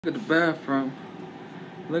Look at the bathroom.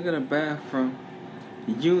 Look at the bathroom.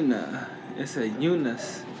 Una. It's a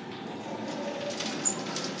Eunice.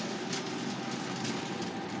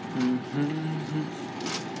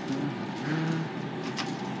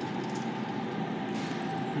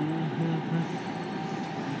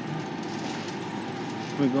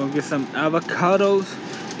 We're gonna get some avocados.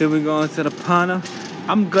 Then we're going to the Pana.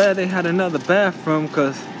 I'm glad they had another bathroom,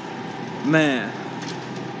 cause man,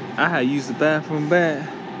 I had used the bathroom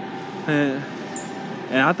bad. And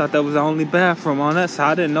I thought that was the only bathroom on that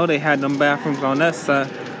side. I didn't know they had them bathrooms on that side.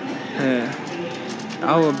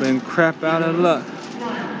 I would have been crap out of luck.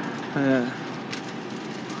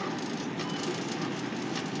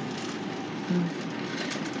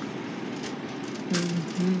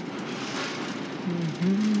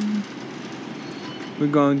 We're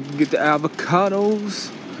going to get the avocados.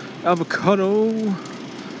 Avocado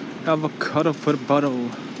for the bottle.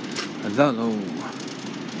 $1.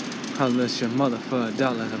 Holla at your mother for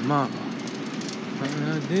 $1 tomorrow.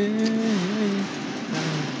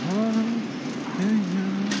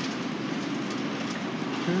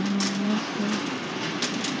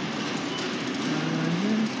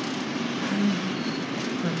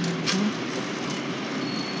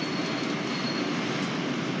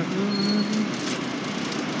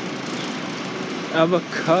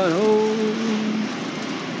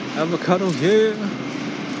 Avocado here.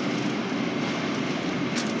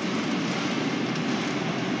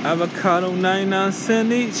 Avocado 99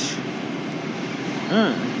 cents each.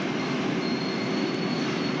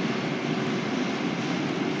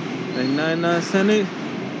 They 99 cents each.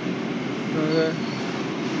 Okay.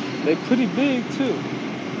 They pretty big too.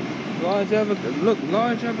 Large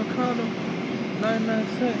avocado, 99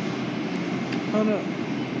 cents. Hold up.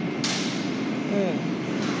 Yeah.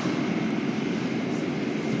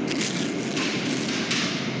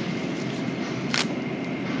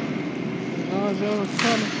 Large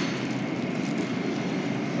avocado.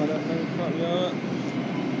 Hold up, let me pop y'all up.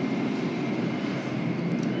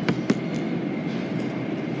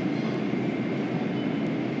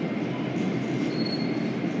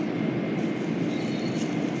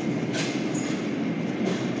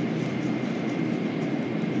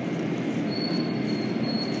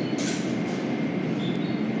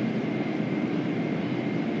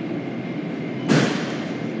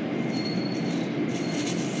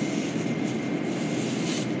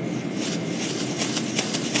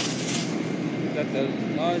 Got the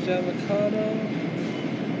large avocado.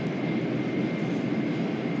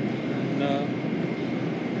 And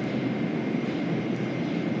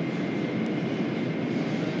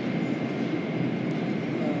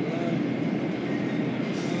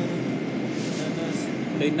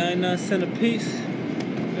they 99 cents a piece.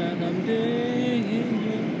 And I'm digging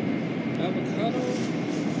you. Avocado.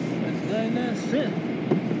 That's 99 cents.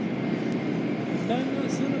 99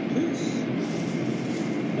 cents a piece.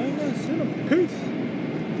 99 cents a piece.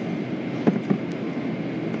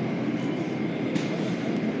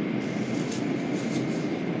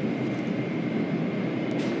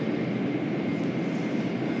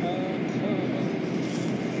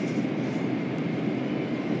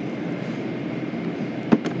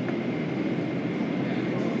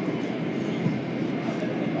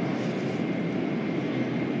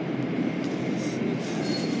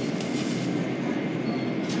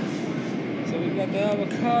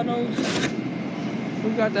 We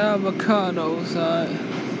got the avocados, alright.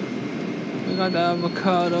 We got the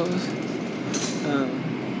avocados.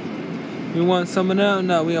 You want some of them?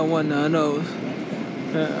 No, we don't want none of those.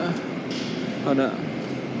 Hold up.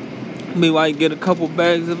 We might get a couple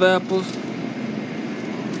bags of apples.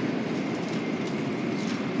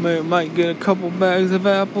 Might get a couple bags of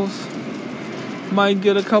apples.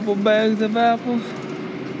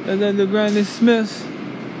 And then the Granny Smiths.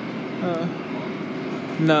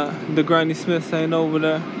 Nah, the Granny Smiths ain't over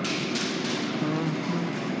there.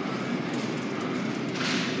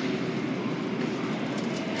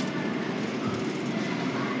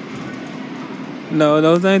 No,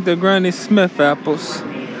 those ain't the Granny Smith apples.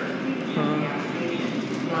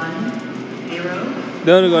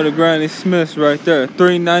 They'll go to Granny Smith's right there.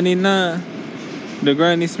 $3.99. The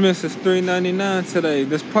Granny Smiths is $3.99 today.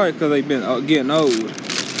 That's probably because they been getting old.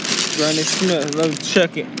 Granny Smith, let me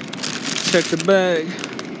check it. Check the bag.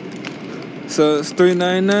 So it's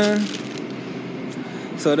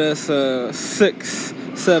 $3.99. So that's 6,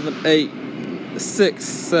 7, 8,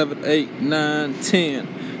 9, 10.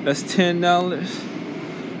 That's $10.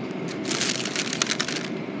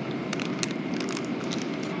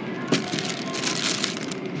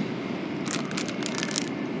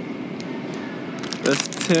 That's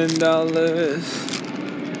 $10.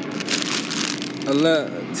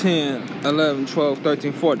 11, 10, 11, 12,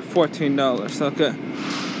 13, 14, $14. Okay.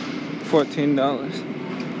 $14.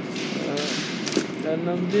 That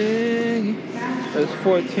I'm big. That's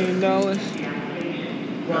 $14.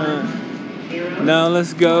 Now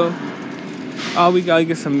let's go. Oh, we gotta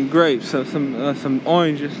get some grapes, some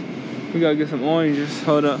oranges. We gotta get some oranges.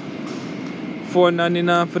 Hold up.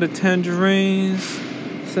 $4.99 for the tangerines.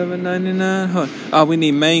 $7.99. Hold on. Oh, we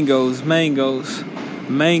need mangoes.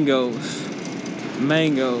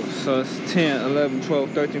 So it's 10, 11,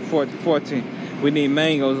 12, 13, 14, 14. We need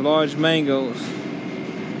mangoes, large mangoes.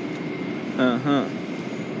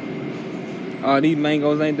 Oh, these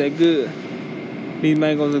mangoes ain't that good. These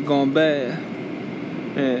mangoes are going bad.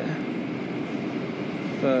 Yeah.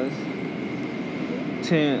 So it's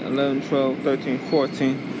 10, 11, 12, 13,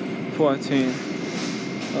 14.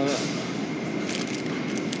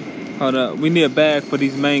 Hold up. We need a bag for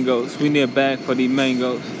these mangoes. Yeah. We need a bag for these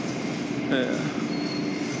mangoes.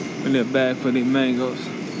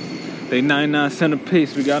 They 99 cents a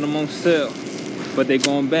piece. We got them on sale. But they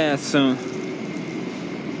going bad soon.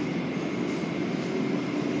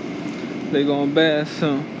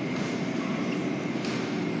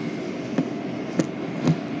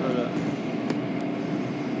 Hold up.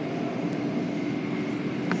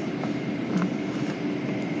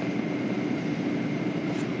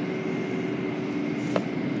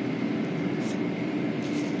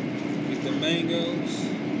 Get the mangoes.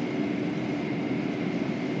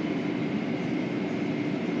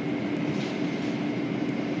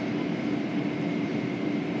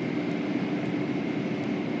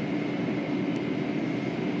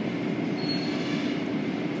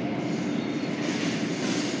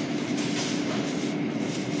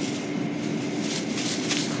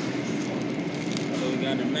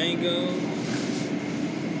 Got the mango.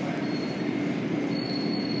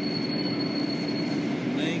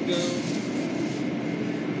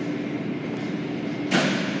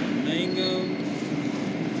 Mango.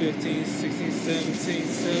 15, 16,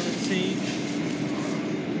 17,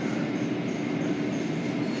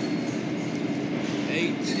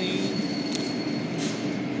 18.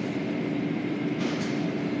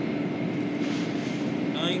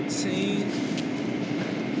 19.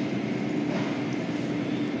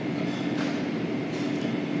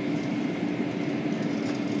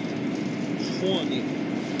 20.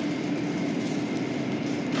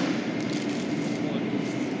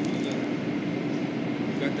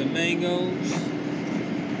 Got the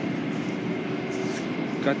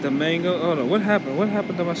mangoes. Hold on. What happened? What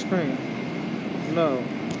happened to my screen? No.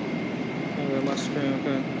 Okay, my screen.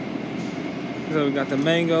 Okay. So we got the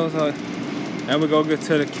mangoes. And we go get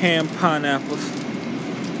to the canned pineapples.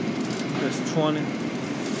 That's 20.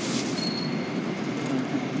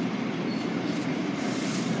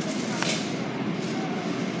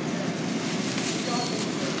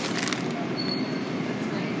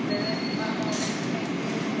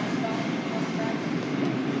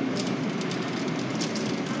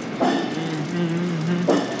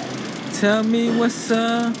 Tell me what's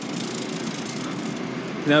up.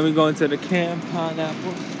 Now we going to the canned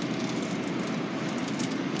pineapples.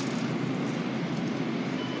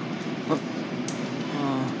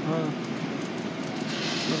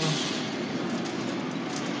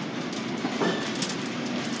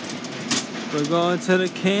 We're going to the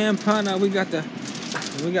canned pineapple. We got the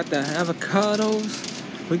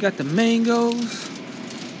avocados. We got the mangoes.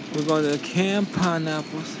 We're going to the canned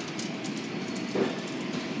pineapples.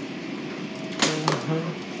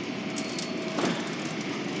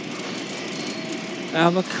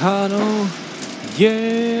 Avocado,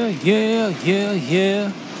 yeah.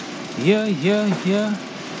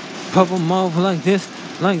 Pop them off like this,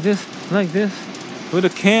 with the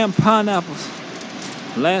canned pineapples.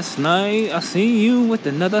 Last night I seen you with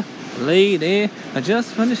another lady. I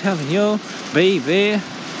just finished having your baby.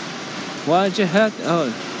 Why'd you have to?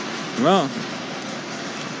 Oh, wrong.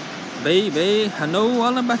 Baby, I know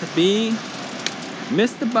all about the beat.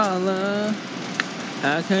 Mr. Baller,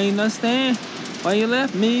 I can't understand why you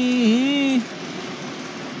left me.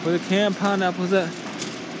 Where the canned pineapples at?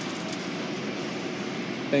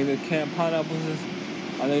 Think the canned pineapples is,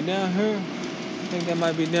 are they down here? I think they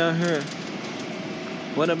might be down here.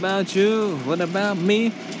 What about you? What about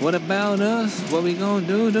me? What about us? What we gonna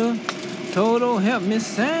do? Total help me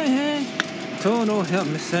sing.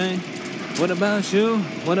 What about you?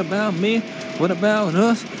 What about me? What about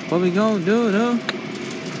us? What we gonna do?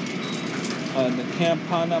 The canned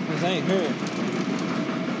pineapples ain't here.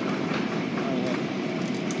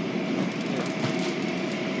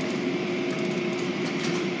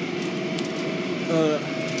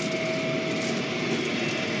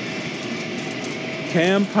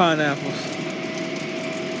 Canned pineapples.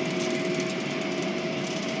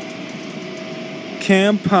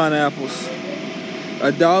 canned pineapples,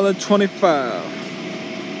 $1.25.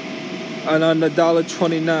 And on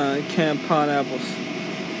 $1.29 canned pineapples.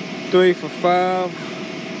 3 for $5.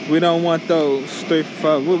 We don't want those. 3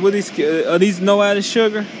 for $5. What these? Are these no added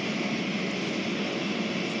sugar?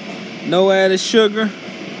 No added sugar.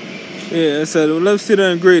 Yeah. So let's see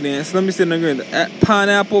the ingredients. Let me see the ingredients.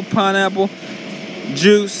 Pineapple,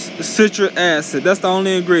 juice, citric acid. That's the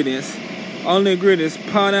only ingredients. Only ingredients: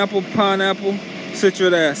 pineapple,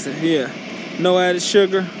 citric acid. Yeah. No added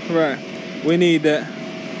sugar. Right. We need that.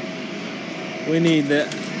 We need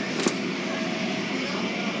that.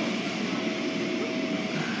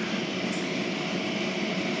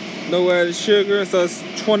 No added sugar, so it's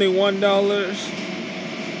 $21.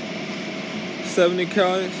 70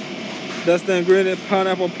 calories. That's the ingredient: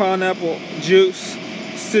 pineapple, juice,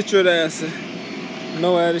 citric acid.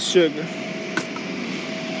 No added sugar.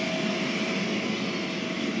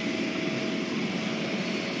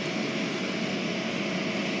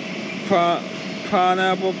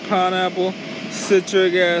 Pineapple,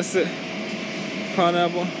 citric acid.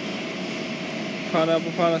 Pineapple,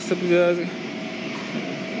 citric acid.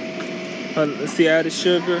 Let's see, added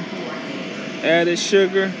sugar.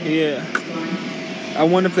 Yeah. I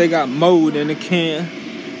wonder if they got mold in the can.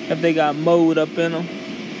 If they got mold up in them.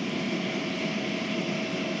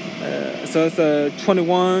 So it's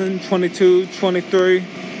 21, 22, 23.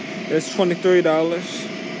 It's $23.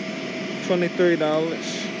 $23.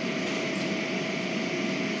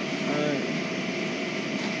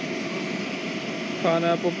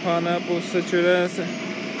 Alright. Pineapple, citric acid.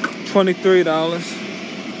 $23.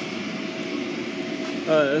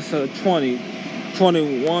 It's 20,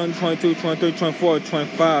 21, 22, 23, 24,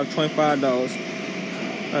 25, $25.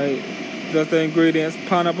 Alright, that's the ingredients: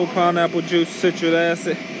 pineapple juice, citric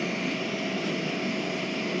acid.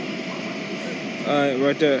 Alright,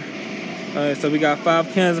 right there. Alright, so we got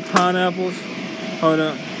 5 cans of pineapples. Hold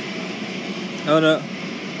up.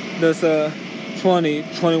 That's 20,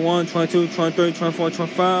 21, 22, 23, 24,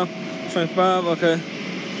 25. 25, okay.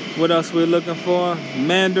 What else we looking for?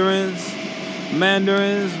 Mandarins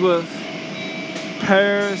with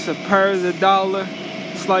pears. A pear is $1.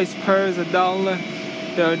 Sliced pears $1.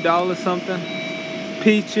 They're $1 something.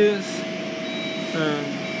 Peaches.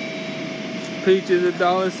 Peaches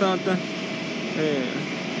 $1 something. Yeah.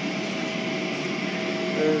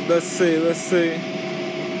 Let's see.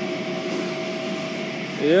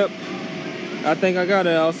 Yep. I think I got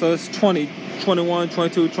it also. It's 20, 21,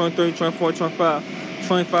 22, 23, 24, 25.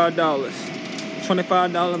 $25.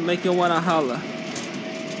 $25, make you wanna holler.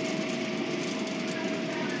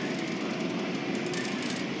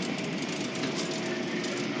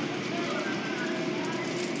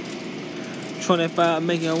 $25,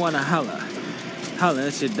 make you wanna holler. Holler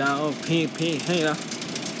at your dog, pink hater,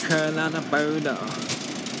 Carolina bird dog.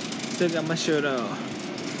 Still got my shirt off.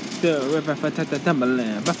 Still ripping for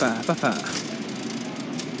Timberland. Bye.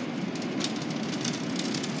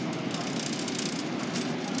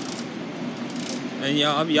 And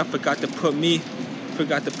y'all forgot to put me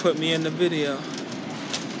in the video.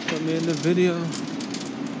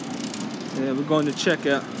 Yeah, we're going to check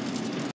out.